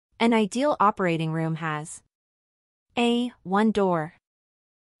An ideal operating room has A. 1 door,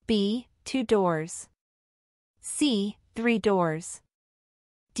 B. 2 doors, C. 3 doors,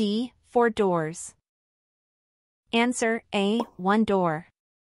 D. 4 doors. Answer A. 1 door.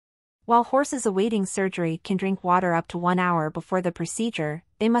 While horses awaiting surgery can drink water up to 1 hour before the procedure,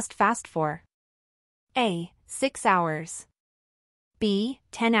 they must fast for A. 6 hours, B.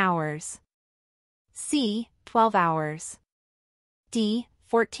 10 hours, C. 12 hours, D.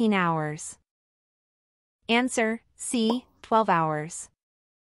 14 hours. Answer C. 12 hours.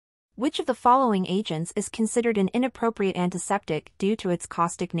 Which of the following agents is considered an inappropriate antiseptic due to its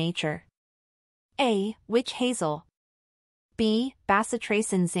caustic nature? A. Witch hazel, B.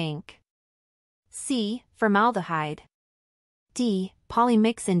 Bacitracin zinc, C. Formaldehyde, D.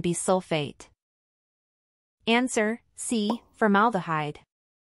 Polymyxin bisulfate. Answer C. Formaldehyde.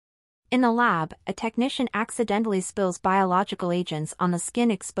 In the lab, a technician accidentally spills biological agents on the skin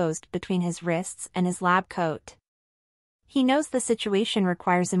exposed between his wrists and his lab coat. He knows the situation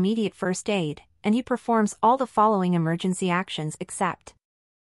requires immediate first aid, and he performs all the following emergency actions except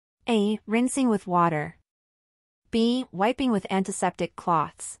A. Rinsing with water, B. Wiping with antiseptic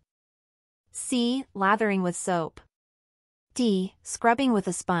cloths, C. Lathering with soap, D. Scrubbing with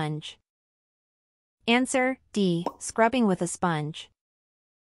a sponge. Answer D. Scrubbing with a sponge.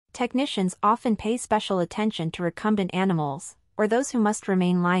 Technicians often pay special attention to recumbent animals, or those who must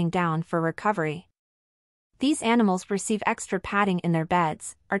remain lying down for recovery. These animals receive extra padding in their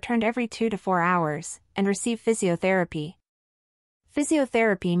beds, are turned every 2 to 4 hours, and receive physiotherapy.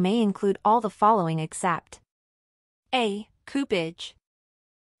 Physiotherapy may include all the following except A. Coupage,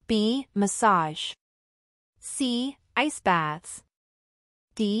 B. Massage, C. Ice baths,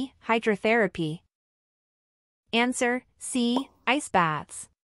 D. Hydrotherapy. Answer C. Ice baths.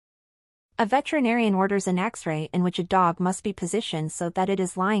 A veterinarian orders an X-ray in which a dog must be positioned so that it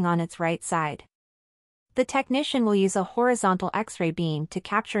is lying on its right side. The technician will use a horizontal X-ray beam to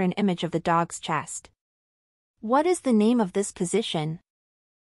capture an image of the dog's chest. What is the name of this position?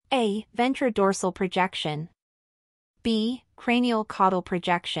 A. Ventrodorsal projection, B. Cranial caudal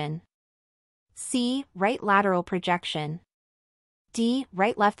projection, C. Right lateral projection, D.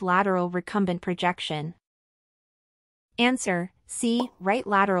 Right-left lateral recumbent projection. Answer C. Right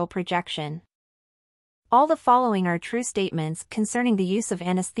lateral projection. All the following are true statements concerning the use of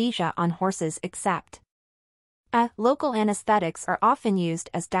anesthesia on horses except A. Local anesthetics are often used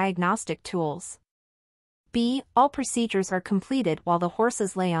as diagnostic tools. B. All procedures are completed while the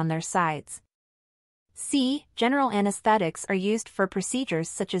horses lay on their sides. C. General anesthetics are used for procedures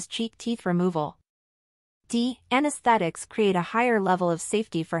such as cheek teeth removal. D. Anesthetics create a higher level of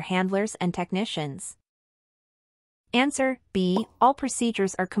safety for handlers and technicians. Answer B. All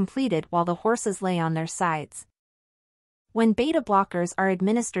procedures are completed while the horses lay on their sides. When beta blockers are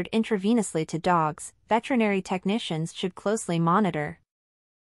administered intravenously to dogs, veterinary technicians should closely monitor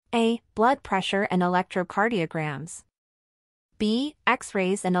A. Blood pressure and electrocardiograms, B.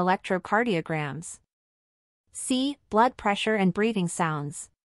 X-rays and electrocardiograms, C. Blood pressure and breathing sounds,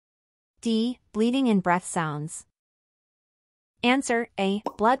 D. Bleeding and breath sounds. Answer A.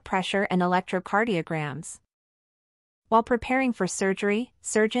 Blood pressure and electrocardiograms. While preparing for surgery,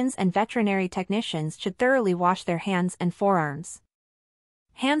 surgeons and veterinary technicians should thoroughly wash their hands and forearms.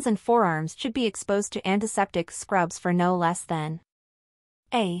 Hands and forearms should be exposed to antiseptic scrubs for no less than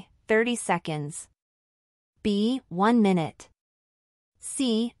A. 30 seconds, B. 1 minute,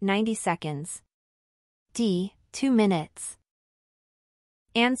 C. 90 seconds, D. 2 minutes.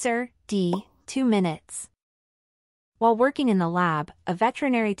 Answer D. 2 minutes. While working in the lab, a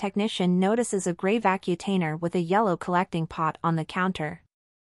veterinary technician notices a gray vacutainer with a yellow collecting pot on the counter.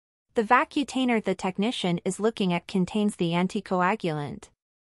 The vacutainer the technician is looking at contains the anticoagulant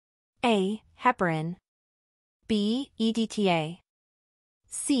A. Heparin, B. EDTA,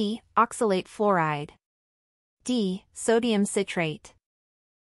 C. Oxalate fluoride, D. Sodium citrate.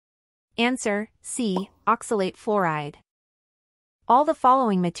 Answer C. Oxalate fluoride. All the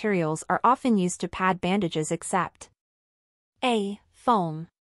following materials are often used to pad bandages except A. Foam,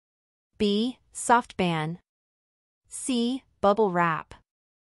 B. Soft band, C. Bubble wrap,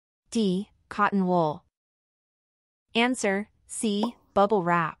 D. Cotton wool. Answer C. Bubble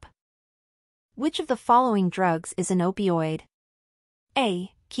wrap. Which of the following drugs is an opioid?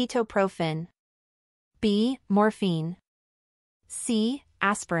 A. Ketoprofen, B. Morphine, C.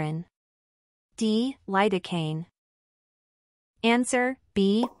 Aspirin, D. Lidocaine. Answer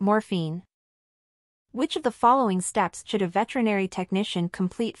B. Morphine. Which of the following steps should a veterinary technician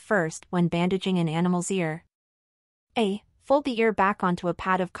complete first when bandaging an animal's ear? A. Fold the ear back onto a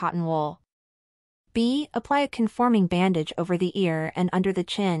pad of cotton wool, B. Apply a conforming bandage over the ear and under the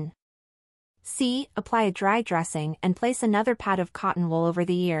chin. C. Apply a dry dressing and place another pad of cotton wool over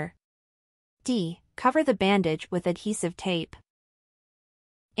the ear. D. Cover the bandage with adhesive tape.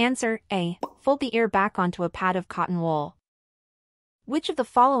 Answer A. Fold the ear back onto a pad of cotton wool. Which of the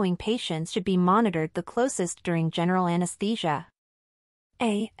following patients should be monitored the closest during general anesthesia?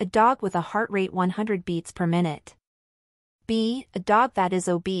 A. A dog with a heart rate 100 beats per minute. B. A dog that is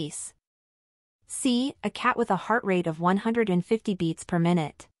obese. C. A cat with a heart rate of 150 beats per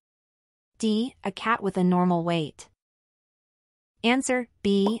minute. D. A cat with a normal weight. Answer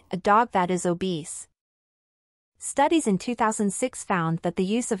B. A dog that is obese. Studies in 2006 found that the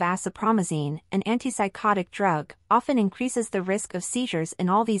use of acepromazine, an antipsychotic drug, often increases the risk of seizures in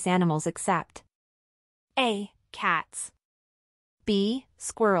all these animals except A. Cats. B.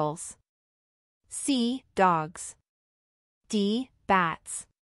 Squirrels. C. Dogs. D. Bats.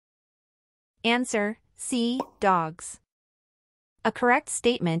 Answer C. Dogs. A correct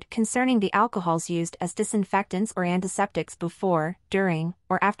statement concerning the alcohols used as disinfectants or antiseptics before, during,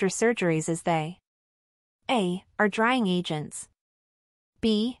 or after surgeries is they A. Are drying agents.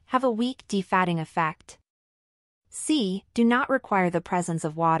 B. Have a weak defatting effect. C. Do not require the presence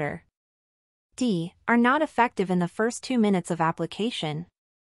of water. D. Are not effective in the first 2 minutes of application.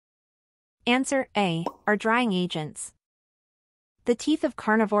 Answer A. Are drying agents. The teeth of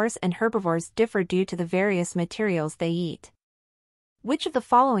carnivores and herbivores differ due to the various materials they eat. Which of the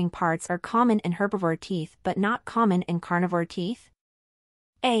following parts are common in herbivore teeth but not common in carnivore teeth?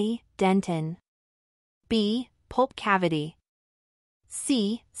 A. Dentin. B. Pulp cavity.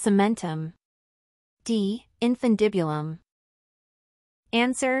 C. Cementum. D. Infundibulum.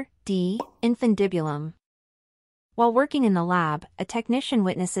 Answer D. Infundibulum. While working in the lab, a technician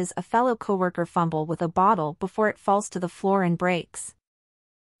witnesses a fellow coworker fumble with a bottle before it falls to the floor and breaks.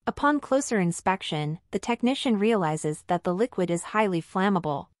 Upon closer inspection, the technician realizes that the liquid is highly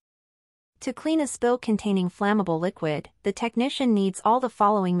flammable. To clean a spill containing flammable liquid, the technician needs all the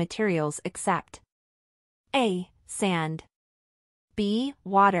following materials except A. Sand. B.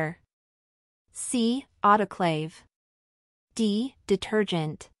 Water. C. Autoclave. D.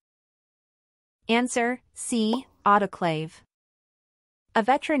 Detergent. Answer C. Autoclave. A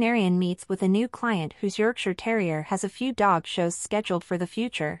veterinarian meets with a new client whose Yorkshire Terrier has a few dog shows scheduled for the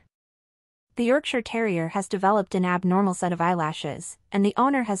future. The Yorkshire Terrier has developed an abnormal set of eyelashes, and the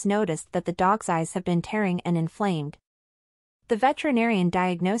owner has noticed that the dog's eyes have been tearing and inflamed. The veterinarian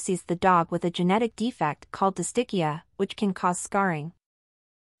diagnoses the dog with a genetic defect called distichia, which can cause scarring.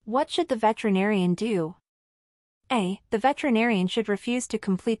 What should the veterinarian do? A. The veterinarian should refuse to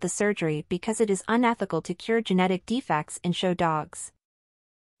complete the surgery because it is unethical to cure genetic defects in show dogs.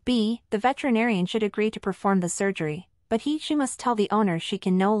 B. The veterinarian should agree to perform the surgery, but she must tell the owner she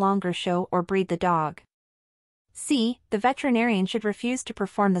can no longer show or breed the dog. C. The veterinarian should refuse to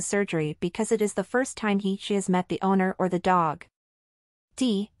perform the surgery because it is the first time she has met the owner or the dog.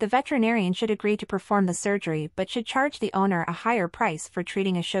 D. The veterinarian should agree to perform the surgery but should charge the owner a higher price for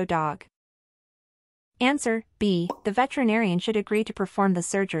treating a show dog. Answer B. The veterinarian should agree to perform the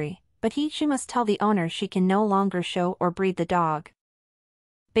surgery, but she must tell the owner she can no longer show or breed the dog.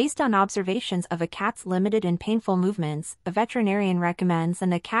 Based on observations of a cat's limited and painful movements, a veterinarian recommends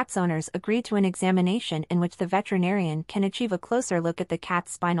and the cat's owners agree to an examination in which the veterinarian can achieve a closer look at the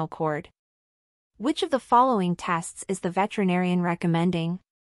cat's spinal cord. Which of the following tests is the veterinarian recommending?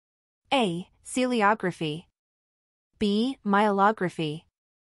 A. Ciliography. B. Myelography.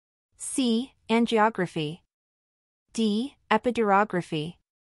 C. Angiography. D. Epidural.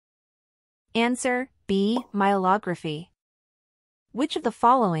 Answer B. Myelography. Which of the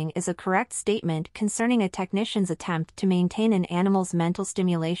following is a correct statement concerning a technician's attempt to maintain an animal's mental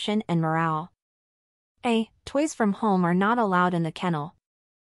stimulation and morale? A. Toys from home are not allowed in the kennel.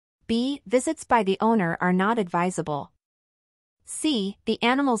 B. Visits by the owner are not advisable. C. The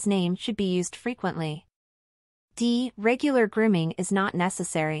animal's name should be used frequently. D. Regular grooming is not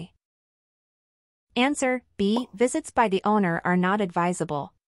necessary. Answer B. Visits by the owner are not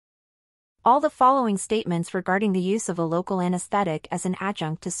advisable. All the following statements regarding the use of a local anesthetic as an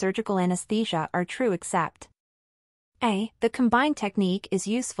adjunct to surgical anesthesia are true except A. The combined technique is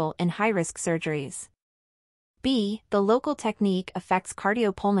useful in high-risk surgeries. B. The local technique affects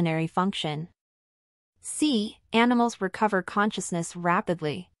cardiopulmonary function. C. Animals recover consciousness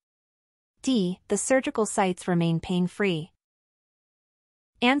rapidly. D. The surgical sites remain pain-free.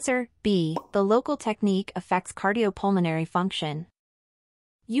 Answer B. The local technique affects cardiopulmonary function.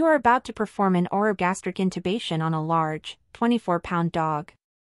 You are about to perform an orogastric intubation on a large, 24-pound dog.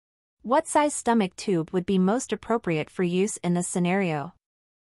 What size stomach tube would be most appropriate for use in this scenario?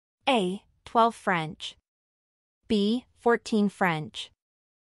 A. 12 French. B. 14 French.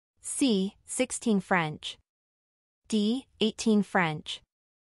 C. 16 French. D. 18 French.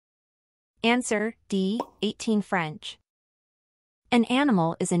 Answer D. 18 French. An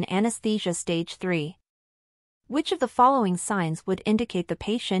animal is in anesthesia stage 3. Which of the following signs would indicate the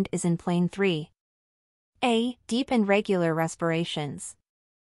patient is in plane 3? A. Deep and regular respirations.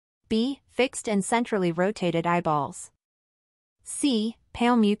 B. Fixed and centrally rotated eyeballs. C.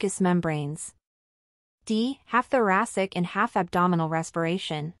 Pale mucous membranes. D. Half thoracic and half abdominal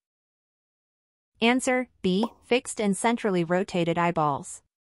respiration. Answer B. Fixed and centrally rotated eyeballs.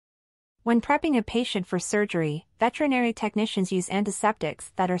 When prepping a patient for surgery, veterinary technicians use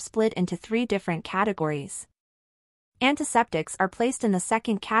antiseptics that are split into 3 different categories. Antiseptics are placed in the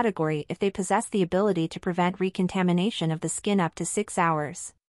second category if they possess the ability to prevent recontamination of the skin up to 6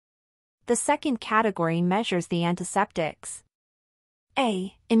 hours. The second category measures the antiseptics.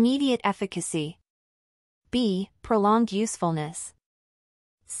 A. Immediate efficacy. B. Prolonged usefulness.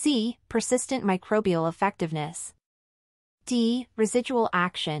 C. Persistent microbial effectiveness. D. Residual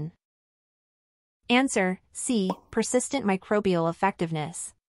action. Answer C. Persistent microbial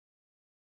effectiveness.